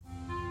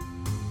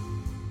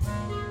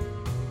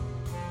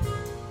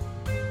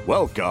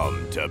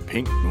Welcome to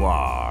Pink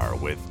Noir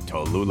with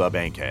Tallulah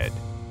Bankhead.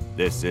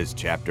 This is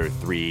Chapter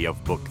 3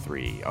 of Book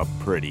 3, A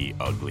Pretty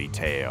Ugly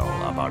Tale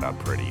About a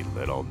Pretty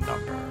Little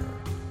Number.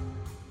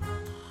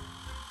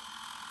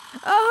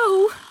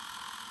 Oh!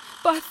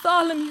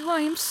 Bartholomew,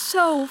 I am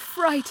so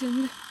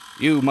frightened.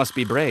 You must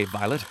be brave,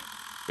 Violet.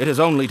 It is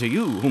only to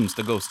you whom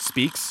the ghost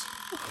speaks.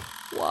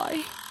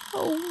 Why?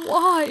 Oh,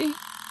 why?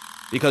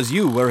 Because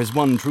you were his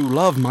one true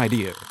love, my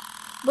dear.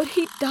 But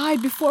he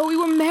died before we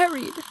were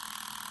married.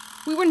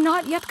 We were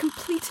not yet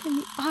complete in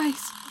the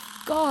eyes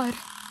of God.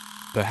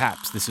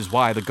 Perhaps this is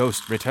why the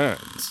ghost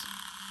returns.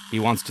 He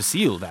wants to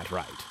seal that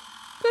right.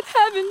 But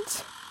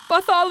heavens!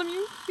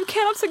 Bartholomew, you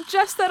cannot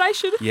suggest that I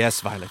should...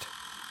 Yes, Violet.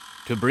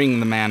 To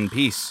bring the man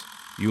peace,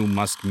 you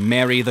must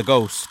marry the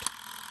ghost.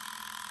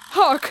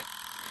 Hark!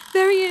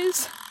 There he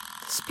is.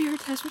 The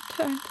spirit has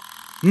returned.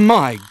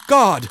 My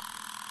God!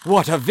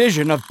 What a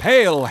vision of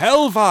pale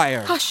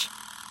hellfire! Hush!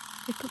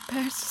 It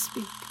prepares to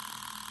speak.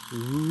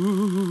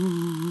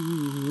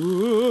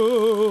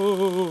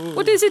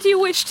 What is it you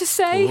wish to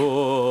say?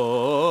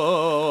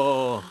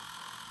 Oh,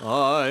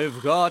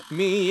 I've got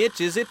me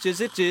itches,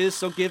 itches, itches,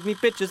 so give me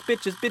bitches,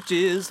 bitches,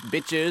 bitches.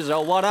 Bitches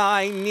are what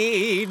I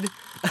need.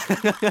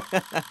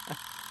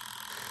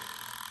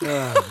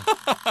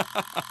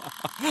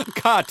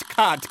 Cut!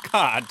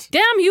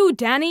 Damn you,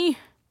 Danny!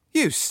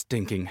 You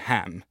stinking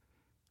ham.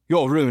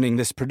 You're ruining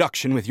this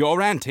production with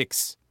your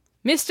antics.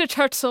 Mr.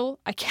 Turtle,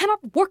 I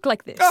cannot work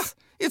like this.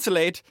 It's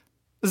late.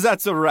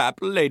 That's a wrap,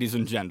 ladies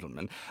and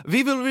gentlemen.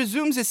 We will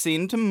resume the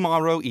scene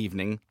tomorrow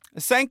evening.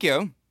 Thank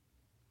you.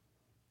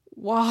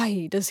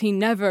 Why does he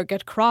never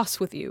get cross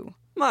with you?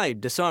 My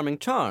disarming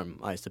charm,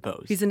 I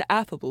suppose. He's an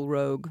affable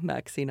rogue,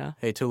 Maxina.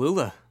 Hey,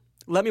 Tallulah,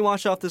 let me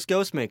wash off this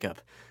ghost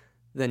makeup.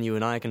 Then you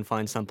and I can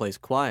find someplace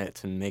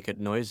quiet and make it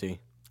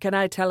noisy. Can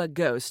I tell a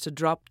ghost to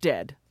drop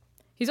dead?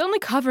 He's only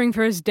covering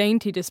for his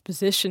dainty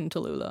disposition,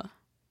 Tallulah.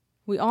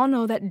 We all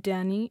know that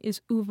Danny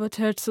is Uva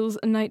Turtle's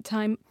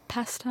nighttime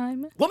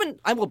pastime. Woman,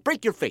 I will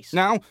break your face.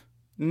 Now,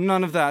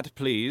 none of that,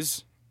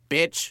 please.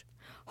 Bitch.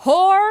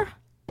 Whore!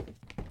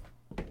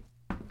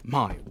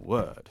 My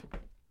word.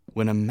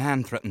 When a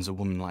man threatens a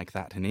woman like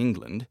that in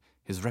England,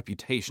 his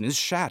reputation is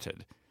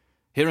shattered.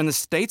 Here in the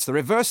States, the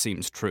reverse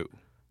seems true.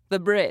 The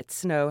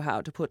Brits know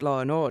how to put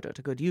law and order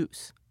to good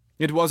use.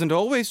 It wasn't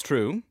always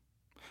true.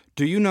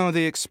 Do you know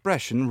the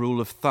expression rule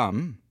of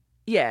thumb?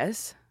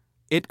 Yes.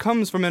 It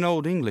comes from an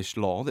old English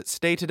law that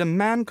stated a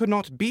man could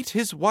not beat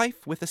his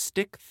wife with a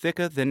stick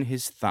thicker than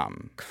his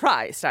thumb.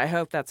 Christ, I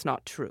hope that's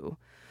not true.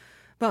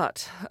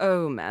 But,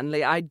 oh,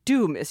 Manly, I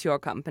do miss your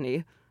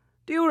company.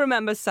 Do you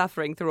remember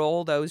suffering through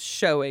all those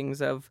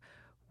showings of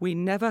We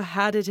Never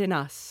Had It in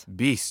Us?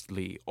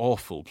 Beastly,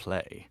 awful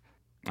play.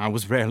 I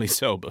was rarely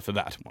sober for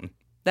that one.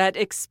 That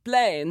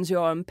explains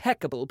your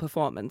impeccable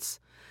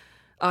performance.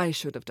 I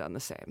should have done the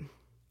same.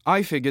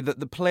 I figured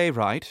that the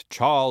playwright,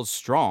 Charles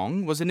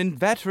Strong, was an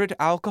inveterate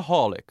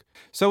alcoholic,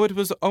 so it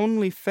was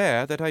only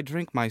fair that I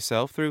drink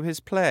myself through his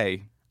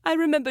play. I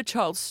remember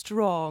Charles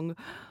Strong.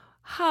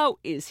 How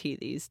is he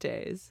these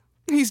days?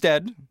 He's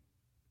dead.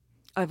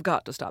 I've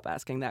got to stop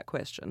asking that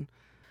question.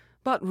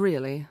 But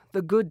really,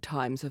 the good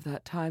times of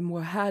that time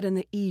were had in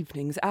the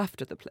evenings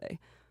after the play.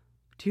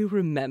 Do you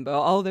remember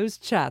all those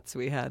chats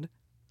we had?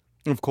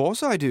 Of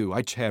course I do.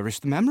 I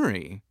cherish the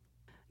memory.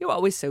 You're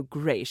always so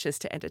gracious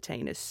to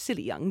entertain a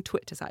silly young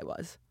twit as I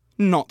was.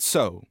 Not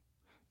so.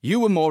 You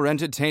were more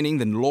entertaining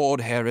than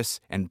Lord Harris,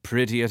 and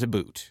prettier to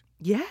boot.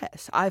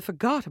 Yes, I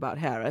forgot about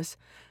Harris.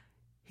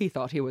 He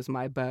thought he was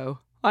my beau.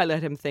 I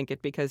let him think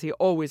it because he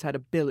always had a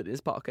bill in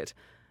his pocket.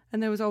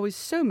 And there was always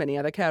so many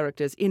other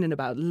characters in and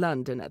about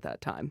London at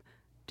that time.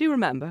 Do you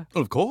remember?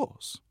 Of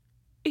course.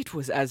 It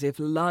was as if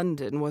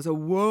London was a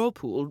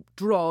whirlpool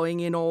drawing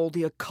in all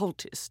the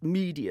occultists,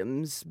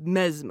 mediums,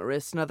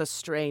 mesmerists, and other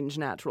strange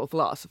natural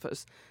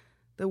philosophers.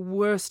 The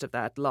worst of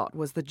that lot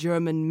was the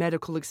German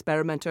medical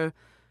experimenter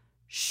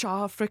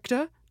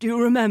Scharfrichter. Do you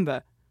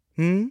remember?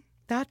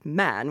 That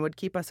man would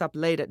keep us up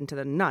late into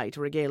the night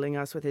regaling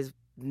us with his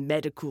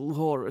medical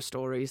horror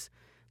stories,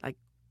 like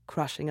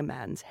crushing a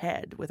man's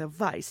head with a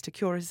vice to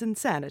cure his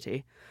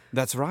insanity.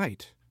 That's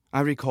right. I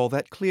recall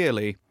that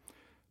clearly.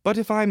 But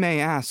if I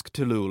may ask,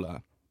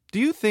 Tallulah, do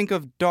you think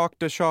of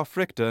Dr.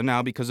 Scharfrichter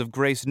now because of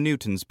Grace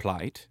Newton's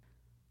plight?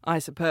 I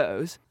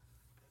suppose.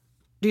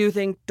 Do you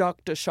think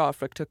Dr.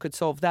 Scharfrichter could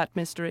solve that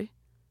mystery?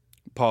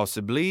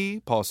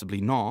 Possibly,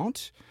 possibly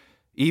not.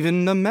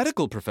 Even the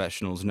medical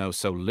professionals know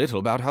so little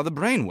about how the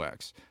brain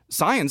works.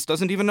 Science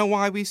doesn't even know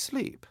why we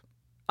sleep.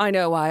 I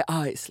know why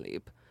I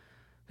sleep.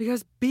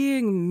 Because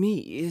being me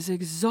is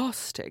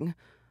exhausting,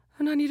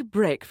 and I need a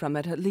break from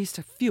it at least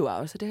a few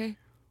hours a day.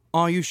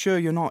 Are you sure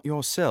you're not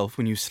yourself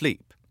when you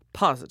sleep?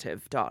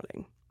 Positive,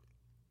 darling.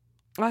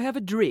 I have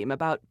a dream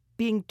about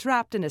being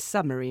trapped in a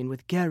submarine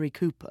with Gary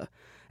Cooper,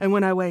 and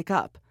when I wake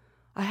up,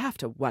 I have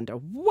to wonder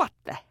what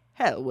the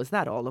hell was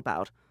that all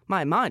about.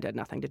 My mind had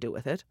nothing to do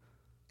with it.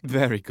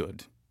 Very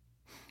good.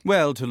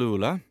 Well,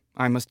 Tallulah,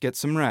 I must get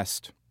some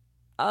rest.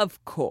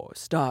 Of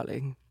course,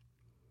 darling.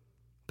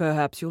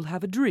 Perhaps you'll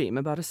have a dream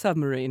about a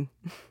submarine.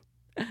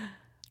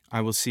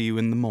 I will see you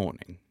in the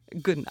morning.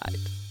 Good night.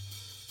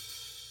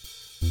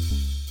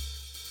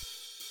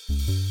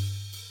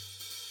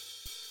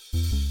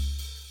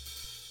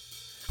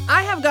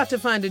 I have got to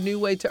find a new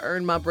way to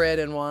earn my bread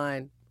and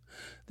wine.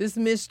 This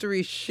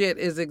mystery shit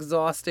is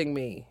exhausting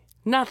me.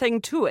 Nothing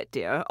to it,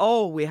 dear.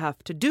 All we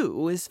have to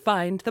do is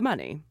find the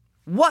money.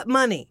 What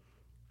money?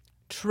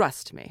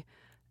 Trust me,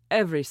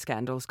 every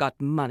scandal's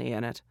got money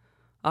in it.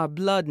 Our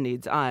blood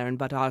needs iron,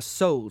 but our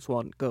souls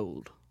want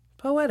gold.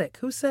 Poetic.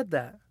 Who said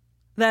that?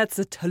 That's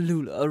a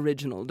Tallulah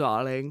original,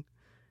 darling.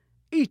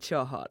 Eat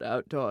your heart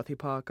out, Dorothy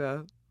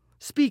Parker.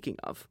 Speaking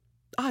of,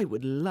 I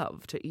would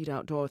love to eat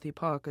out Dorothy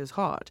Parker's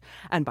heart.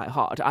 And by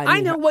heart, I mean... I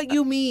know what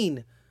you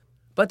mean.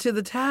 But to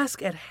the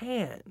task at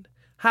hand,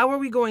 how are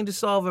we going to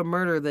solve a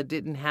murder that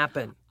didn't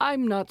happen?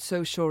 I'm not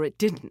so sure it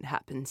didn't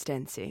happen,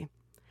 Stency.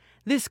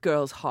 This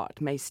girl's heart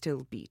may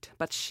still beat,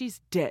 but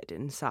she's dead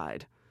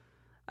inside.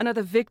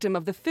 Another victim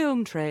of the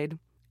film trade.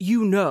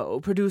 You know,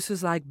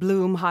 producers like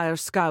Bloom hire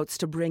scouts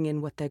to bring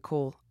in what they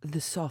call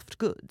the soft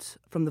goods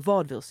from the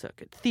vaudeville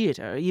circuit,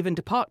 theater, even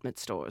department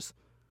stores.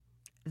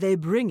 They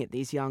bring in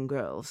these young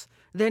girls,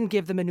 then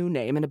give them a new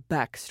name and a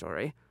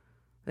backstory.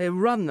 They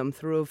run them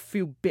through a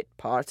few bit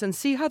parts and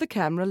see how the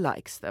camera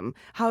likes them,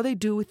 how they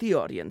do with the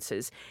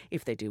audiences.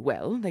 If they do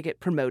well, they get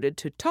promoted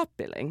to top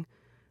billing.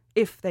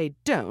 If they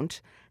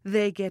don't,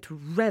 they get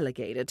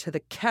relegated to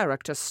the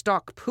character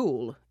stock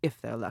pool,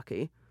 if they're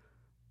lucky.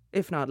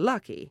 If not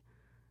lucky,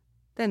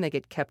 then they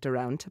get kept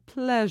around to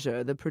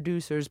pleasure the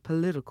producer's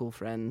political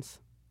friends.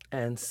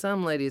 And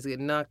some ladies get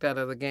knocked out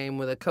of the game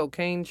with a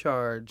cocaine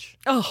charge.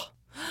 Oh,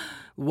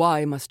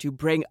 why must you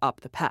bring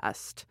up the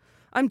past?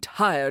 I'm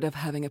tired of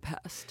having a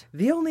past.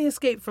 The only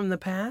escape from the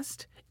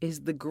past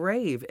is the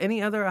grave.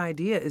 Any other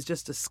idea is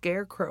just a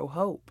scarecrow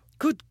hope.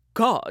 Good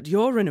God,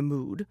 you're in a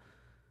mood.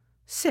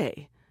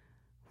 Say,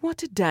 what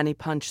did Danny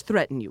Punch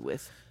threaten you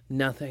with?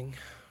 Nothing.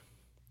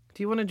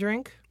 Do you want a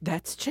drink?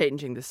 That's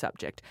changing the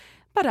subject,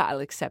 but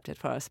I'll accept it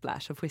for a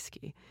splash of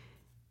whiskey.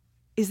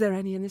 Is there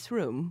any in this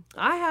room?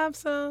 I have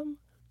some.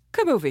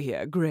 Come over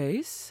here,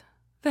 Grace.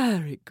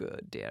 Very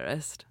good,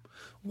 dearest.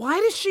 Why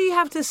does she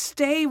have to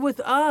stay with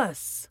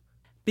us?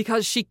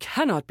 Because she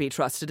cannot be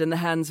trusted in the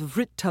hands of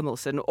Rit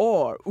Tummelson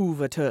or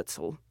Uwe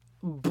Terzel.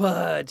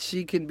 But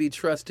she can be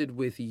trusted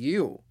with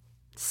you.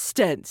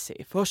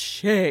 Stency, for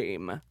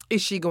shame.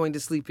 Is she going to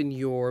sleep in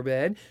your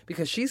bed?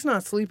 Because she's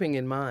not sleeping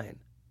in mine.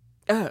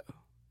 Oh,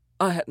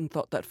 I hadn't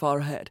thought that far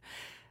ahead.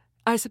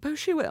 I suppose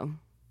she will.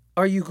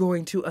 Are you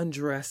going to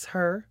undress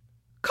her?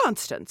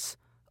 Constance,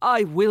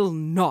 I will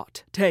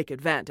not take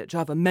advantage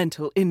of a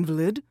mental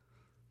invalid.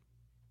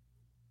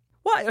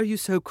 Why are you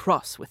so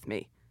cross with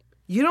me?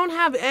 You don't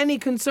have any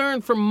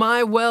concern for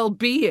my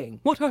well-being.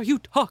 What are you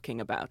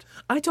talking about?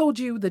 I told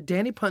you that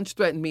Danny Punch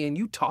threatened me and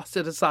you tossed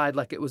it aside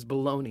like it was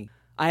baloney.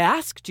 I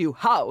asked you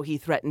how he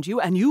threatened you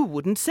and you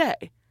wouldn't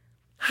say.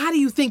 How do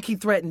you think he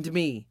threatened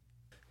me?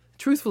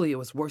 Truthfully, it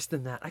was worse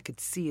than that. I could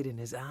see it in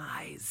his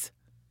eyes.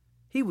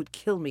 He would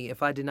kill me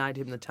if I denied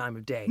him the time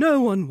of day.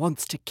 No one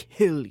wants to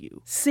kill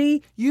you.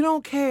 See, you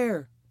don't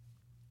care.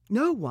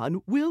 No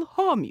one will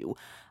harm you,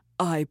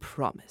 I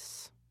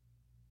promise.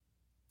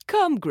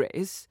 Come,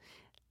 Grace.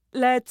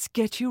 Let's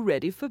get you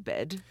ready for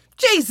bed.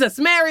 Jesus,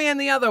 Mary and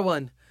the other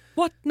one.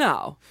 What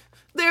now?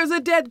 There's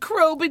a dead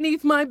crow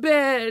beneath my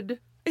bed.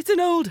 It's an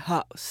old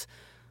house.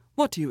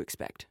 What do you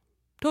expect?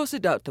 Toss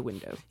it out the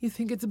window. You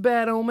think it's a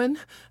bad omen?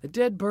 A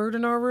dead bird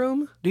in our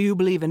room? Do you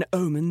believe in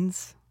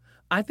omens?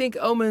 I think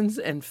omens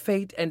and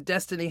fate and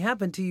destiny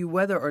happen to you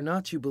whether or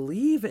not you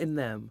believe in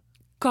them.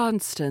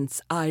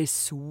 Constance, I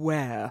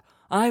swear,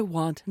 I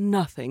want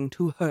nothing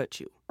to hurt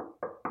you.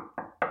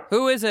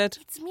 Who is it?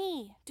 It's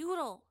me,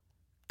 Doodle.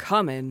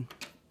 Come in.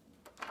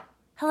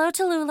 Hello,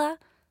 Tallulah.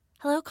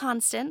 Hello,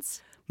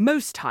 Constance.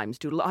 Most times,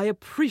 Doodle, I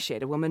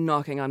appreciate a woman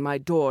knocking on my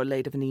door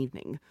late of an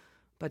evening.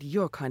 But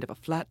you're kind of a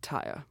flat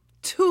tire.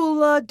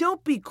 Tula,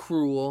 don't be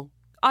cruel.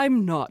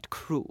 I'm not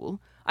cruel.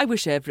 I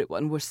wish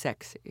everyone were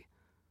sexy.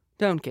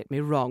 Don't get me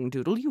wrong,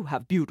 Doodle. You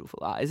have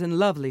beautiful eyes and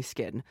lovely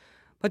skin.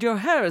 But your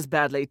hair is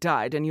badly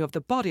dyed and you have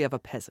the body of a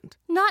peasant.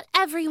 Not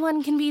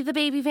everyone can be the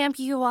baby vamp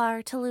you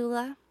are,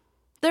 Tallulah.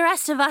 The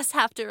rest of us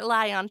have to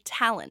rely on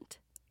talent.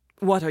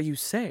 What are you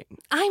saying?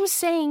 I'm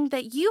saying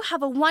that you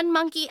have a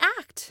one-monkey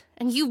act,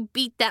 and you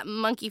beat that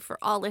monkey for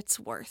all it's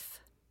worth.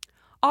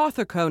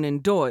 Arthur Conan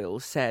Doyle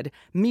said,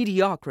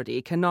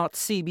 mediocrity cannot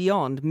see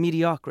beyond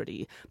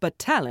mediocrity, but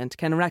talent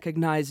can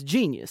recognize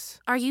genius.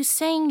 Are you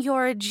saying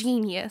you're a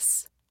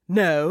genius?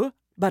 No,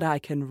 but I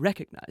can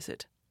recognize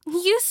it.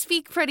 You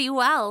speak pretty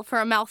well for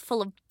a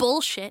mouthful of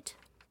bullshit.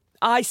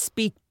 I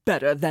speak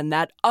better than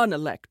that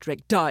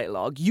unelectric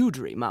dialogue you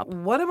dream up.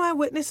 What am I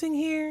witnessing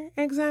here,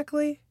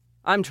 exactly?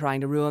 I'm trying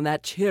to ruin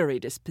that cheery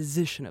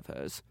disposition of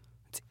hers.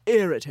 It's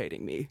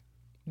irritating me.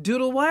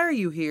 Doodle, why are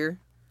you here?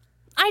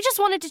 I just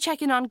wanted to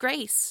check in on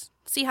Grace,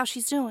 see how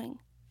she's doing.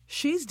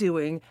 She's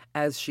doing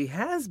as she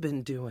has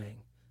been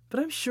doing, but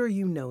I'm sure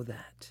you know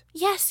that.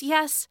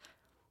 Yes.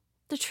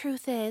 The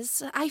truth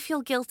is, I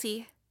feel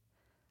guilty.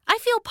 I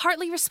feel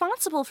partly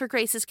responsible for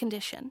Grace's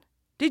condition.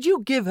 Did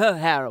you give her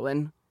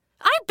heroin?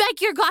 I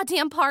beg your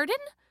goddamn pardon?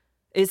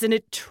 Isn't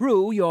it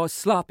true you're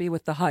sloppy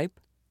with the hype?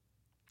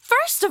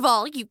 First of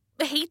all, you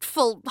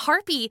hateful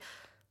harpy,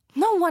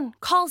 no one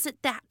calls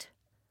it that.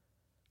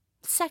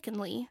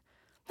 Secondly,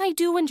 I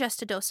do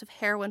ingest a dose of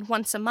heroin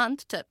once a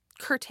month to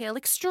curtail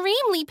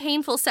extremely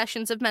painful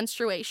sessions of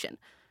menstruation.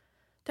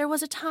 There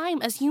was a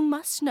time, as you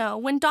must know,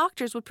 when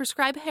doctors would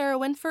prescribe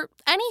heroin for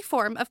any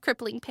form of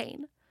crippling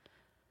pain.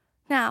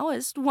 Now,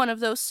 as one of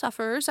those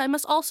sufferers, I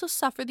must also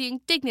suffer the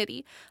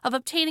indignity of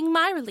obtaining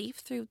my relief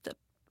through the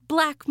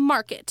black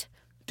market.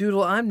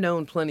 Doodle, I've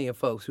known plenty of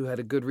folks who had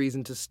a good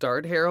reason to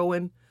start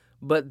heroin,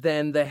 but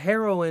then the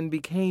heroin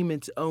became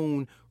its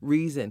own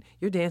reason.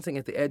 You're dancing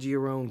at the edge of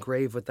your own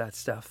grave with that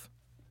stuff.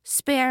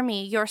 Spare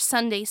me your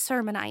Sunday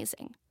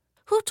sermonizing.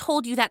 Who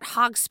told you that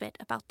hogspit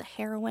about the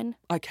heroin?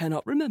 I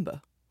cannot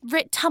remember.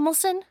 Rit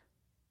Tummelson?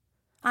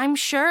 I'm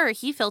sure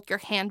he filled your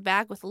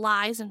handbag with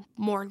lies and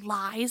more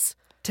lies.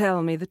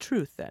 Tell me the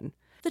truth, then.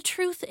 The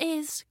truth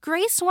is,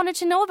 Grace wanted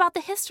to know about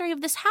the history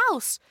of this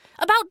house,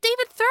 about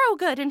David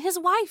Thorogood and his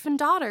wife and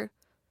daughter.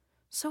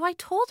 So I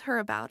told her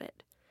about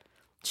it.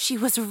 She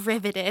was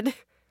riveted.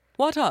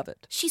 What of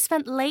it? She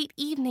spent late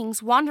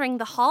evenings wandering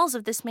the halls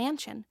of this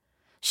mansion.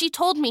 She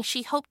told me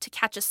she hoped to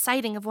catch a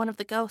sighting of one of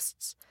the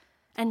ghosts.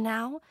 And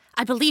now,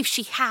 I believe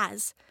she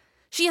has.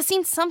 She has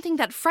seen something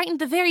that frightened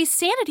the very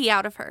sanity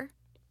out of her.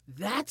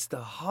 That's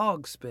the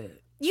hog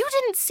spit. You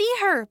didn't see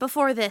her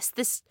before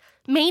this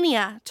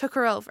mania took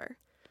her over.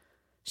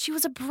 She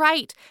was a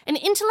bright and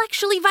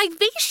intellectually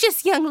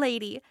vivacious young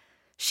lady.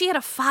 She had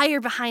a fire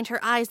behind her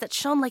eyes that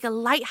shone like a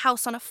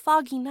lighthouse on a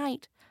foggy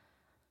night.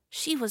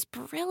 She was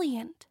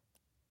brilliant.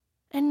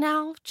 And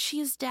now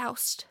she is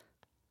doused.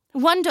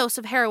 One dose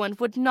of heroin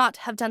would not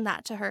have done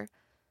that to her.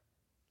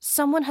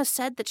 Someone has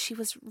said that she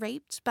was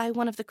raped by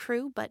one of the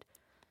crew, but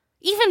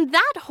even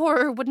that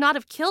horror would not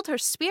have killed her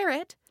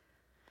spirit.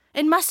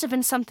 It must have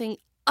been something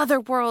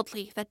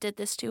otherworldly that did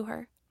this to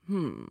her.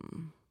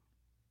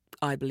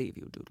 I believe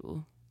you,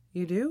 Doodle.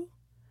 You do?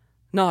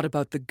 Not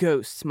about the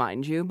ghosts,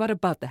 mind you, but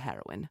about the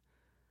heroin.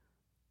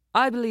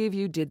 I believe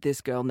you did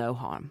this girl no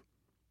harm.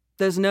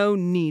 There's no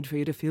need for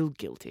you to feel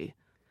guilty.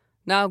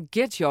 Now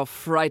get your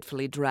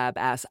frightfully drab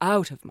ass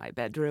out of my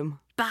bedroom.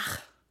 Bah.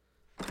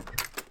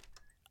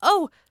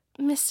 Oh,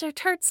 Mr.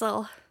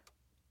 Turtzel.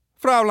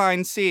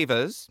 Fraulein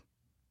Sievers,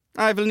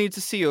 I will need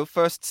to see you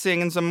first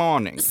thing in the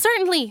morning.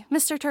 Certainly,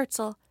 Mr.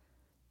 Turtzel.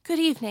 Good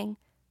evening.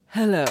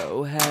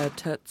 Hello, Herr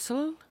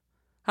Turtzel.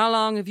 How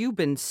long have you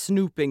been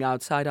snooping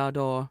outside our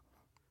door?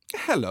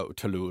 Hello,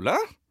 Tallulah.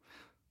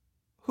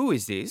 Who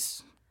is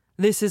this?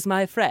 This is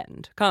my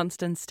friend,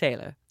 Constance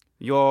Taylor.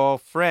 Your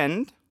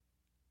friend?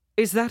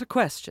 Is that a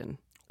question?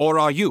 Or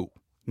are you,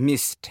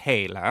 Miss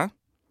Taylor,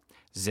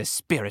 the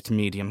spirit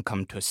medium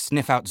come to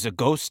sniff out the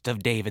ghost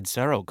of David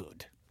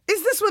Thorogood?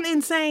 Is this one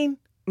insane?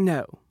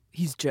 No,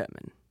 he's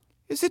German.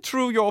 Is it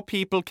true your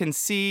people can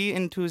see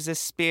into the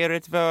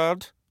spirit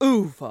world?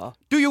 Uwe.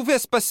 Do you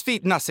whisper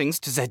sweet nothings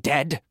to the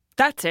dead?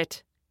 That's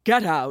it.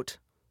 Get out.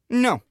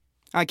 No,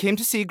 I came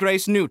to see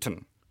Grace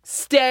Newton.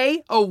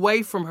 Stay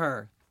away from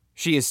her.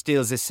 She is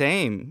still the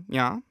same,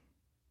 yeah?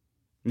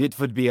 It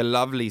would be a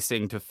lovely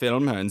thing to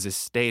film her in this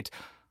state.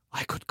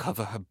 I could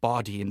cover her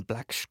body in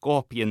black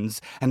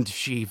scorpions, and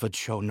she would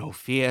show no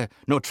fear,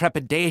 no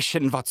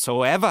trepidation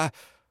whatsoever.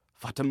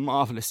 What a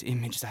marvelous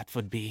image that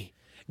would be.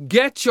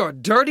 Get your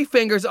dirty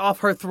fingers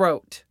off her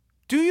throat.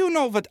 Do you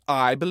know what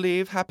I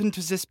believe happened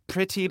to this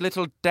pretty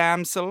little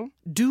damsel?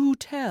 Do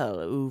tell,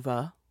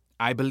 Uwe.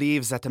 I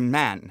believe that a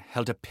man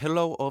held a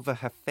pillow over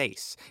her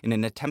face in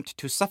an attempt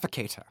to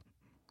suffocate her.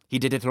 He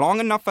did it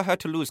long enough for her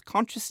to lose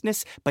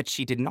consciousness, but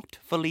she did not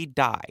fully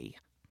die.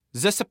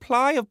 The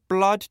supply of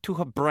blood to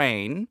her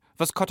brain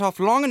was cut off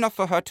long enough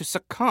for her to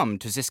succumb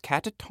to this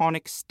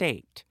catatonic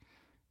state.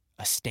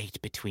 A state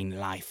between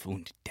life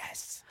and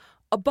death.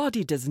 A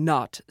body does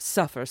not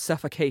suffer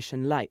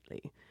suffocation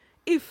lightly.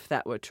 If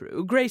that were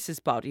true,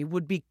 Grace's body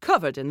would be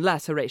covered in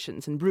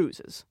lacerations and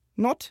bruises.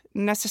 Not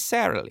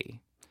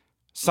necessarily.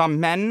 Some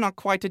men are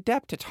quite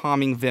adept at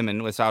harming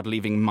women without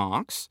leaving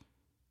marks.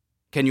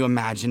 Can you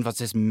imagine what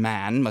this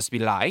man must be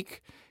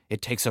like?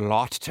 It takes a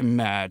lot to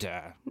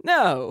murder.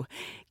 No,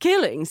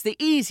 killing's the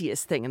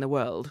easiest thing in the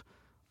world.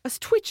 A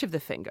twitch of the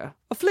finger,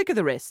 a flick of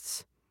the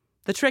wrists.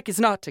 The trick is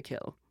not to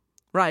kill.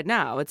 Right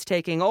now, it's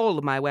taking all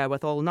of my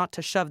wherewithal not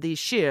to shove these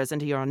shears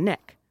into your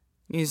neck.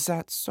 Is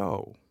that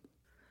so?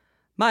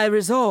 My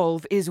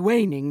resolve is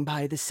waning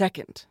by the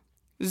second.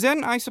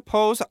 Then I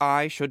suppose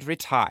I should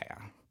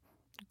retire.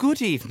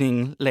 Good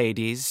evening,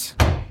 ladies.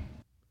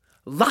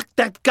 Lock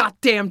that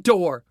goddamn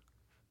door!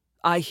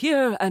 I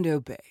hear and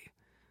obey.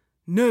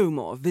 No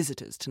more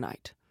visitors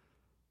tonight.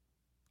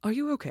 Are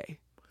you okay?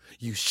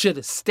 You should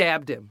have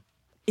stabbed him.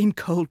 In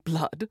cold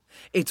blood?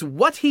 It's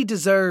what he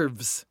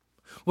deserves.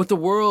 What the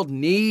world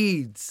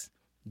needs.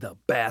 The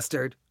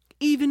bastard.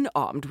 Even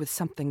armed with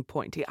something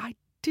pointy, I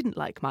didn't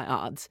like my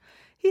odds.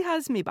 He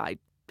has me by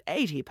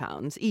 80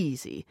 pounds,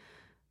 easy.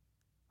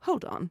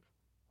 Hold on.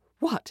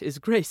 What is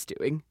Grace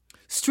doing?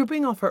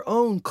 stripping off her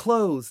own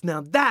clothes.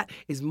 Now that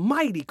is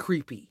mighty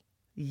creepy.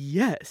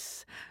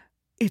 Yes.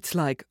 It's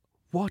like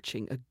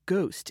watching a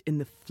ghost in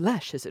the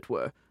flesh, as it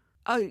were.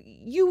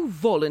 You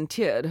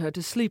volunteered her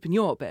to sleep in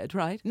your bed,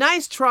 right?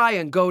 Nice try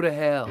and go to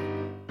hell.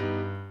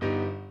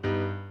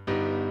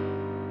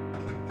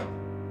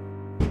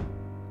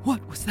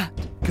 What was that?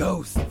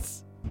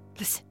 Ghosts.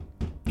 Listen,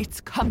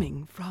 it's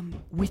coming from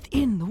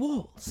within the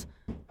walls.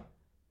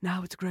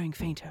 Now it's growing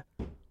fainter.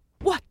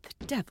 What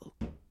the devil?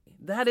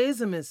 That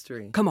is a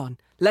mystery. Come on,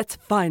 let's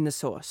find the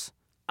source.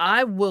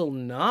 I will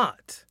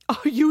not.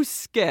 Are you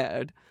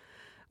scared?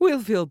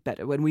 We'll feel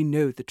better when we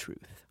know the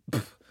truth.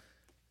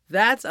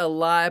 That's a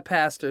lie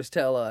pastors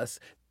tell us.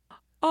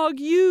 Are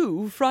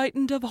you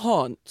frightened of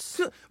haunts?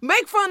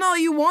 Make fun all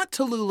you want,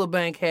 Tallulah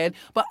Bankhead,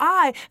 but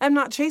I am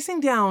not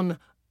chasing down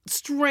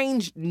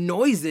strange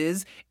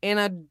noises in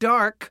a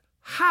dark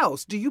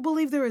house. Do you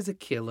believe there is a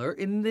killer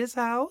in this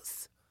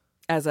house?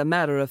 As a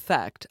matter of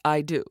fact,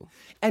 I do.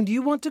 And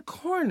you want to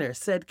corner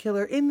said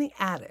killer in the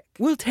attic?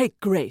 We'll take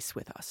Grace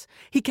with us.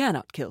 He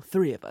cannot kill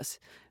 3 of us.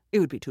 It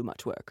would be too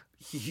much work.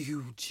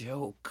 You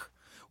joke.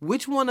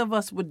 Which one of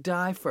us would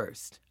die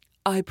first?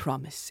 I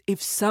promise,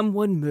 if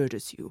someone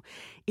murders you,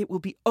 it will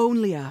be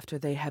only after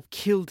they have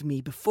killed me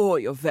before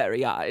your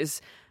very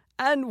eyes.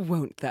 And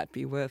won't that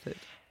be worth it?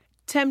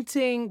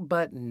 Tempting,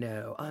 but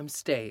no, I'm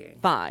staying.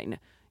 Fine.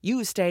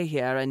 You stay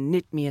here and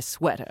knit me a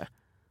sweater.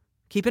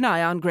 Keep an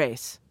eye on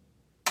Grace.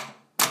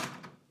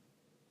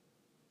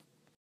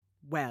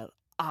 Well,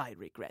 I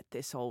regret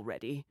this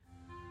already.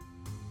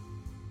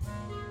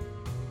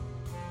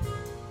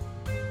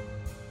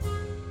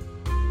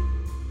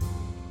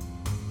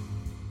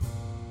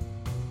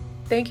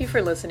 Thank you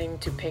for listening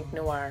to Pink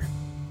Noir.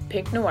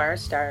 Pink Noir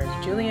stars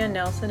Julianne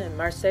Nelson and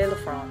Marcel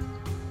Lafrance,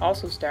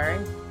 also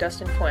starring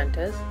Dustin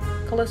Fuentes,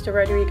 Callista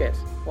Rodriguez,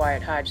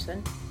 Wyatt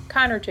Hodgson,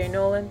 Connor J.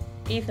 Nolan,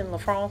 Ethan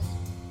LaFrance,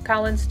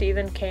 Colin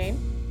Stephen Kane,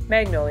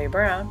 Magnolia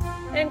Brown,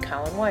 and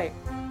Colin White.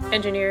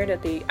 Engineered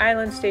at the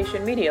Island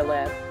Station Media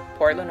Lab,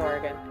 Portland,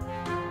 Oregon.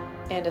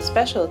 And a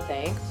special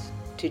thanks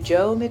to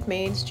Joe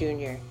McMains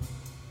Jr.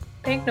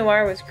 Pink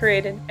Noir was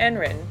created and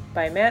written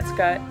by Matt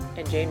Scott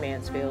and Jane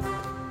Mansfield.